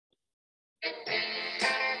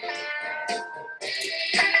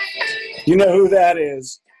You know who that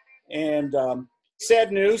is. And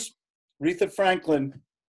sad news, Aretha Franklin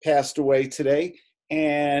passed away today.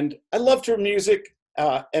 And I loved her music,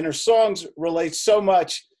 and her songs relate so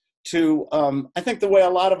much to, I think, the way a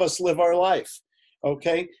lot of us live our life.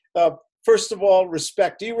 Okay. First of all,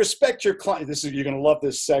 respect. Do you respect your client? You're going to love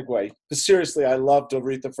this segue. But seriously, I loved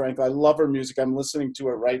Aretha Franklin. I love her music. I'm listening to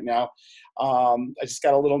it right now. I just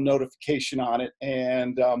got a little notification on it.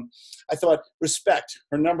 And I thought, respect,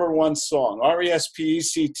 her number one song,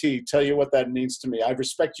 RESPECT, tell you what that means to me. I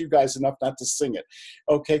respect you guys enough not to sing it.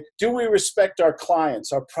 Okay. Do we respect our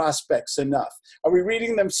clients, our prospects enough? Are we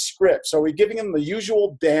reading them scripts? Are we giving them the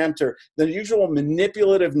usual banter, the usual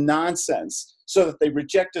manipulative nonsense, so that they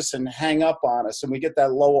reject us and hang up on us and we get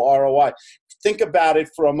that low ROI? Think about it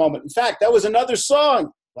for a moment. In fact, that was another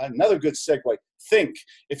song, another good segue. Think.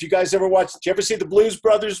 If you guys ever watched, did you ever see the Blues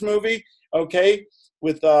Brothers movie? Okay,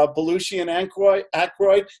 with Belushi and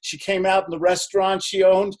Aykroyd. She came out in the restaurant she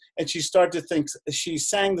owned and she started to think, she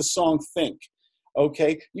sang the song Think.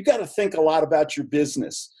 Okay, you got to think a lot about your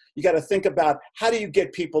business. You got to think about, how do you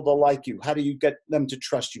get people to like you? How do you get them to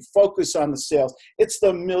trust you? Focus on the sales. It's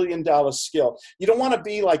the $1 million skill. You don't want to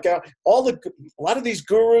be like a lot of these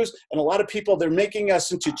gurus and a lot of people, they're making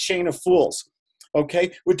us into chain of fools.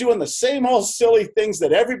 Okay, we're doing the same old silly things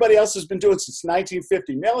that everybody else has been doing since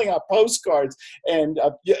 1950, mailing out postcards and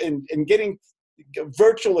getting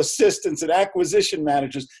virtual assistants and acquisition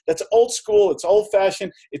managers. That's old school. It's old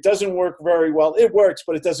fashioned. It doesn't work very well. It works,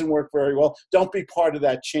 but it doesn't work very well. Don't be part of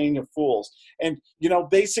that chain of fools. And,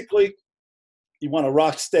 basically, you want to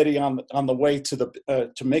rock steady on the way to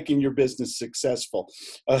making your business successful.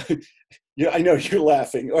 I know you're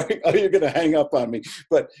laughing, or you're going to hang up on me.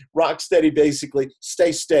 But rock steady, basically,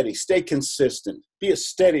 stay steady, stay consistent, be as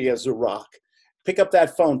steady as a rock. Pick up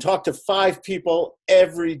that phone, talk to 5 people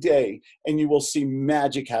every day, and you will see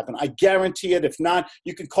magic happen. I guarantee it. If not,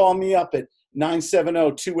 you can call me up at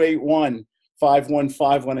 970-281-5151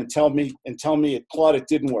 and tell me Claude, it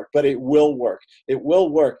didn't work, but it will work. It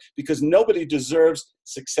will work, because nobody deserves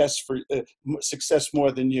success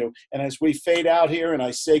more than you. And as we fade out here and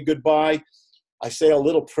I say goodbye, I say a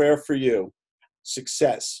little prayer for you.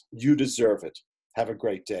 Success, you deserve it. Have a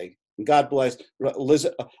great day. And God bless.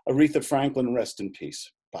 Aretha Franklin, rest in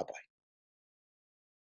peace. Bye-bye.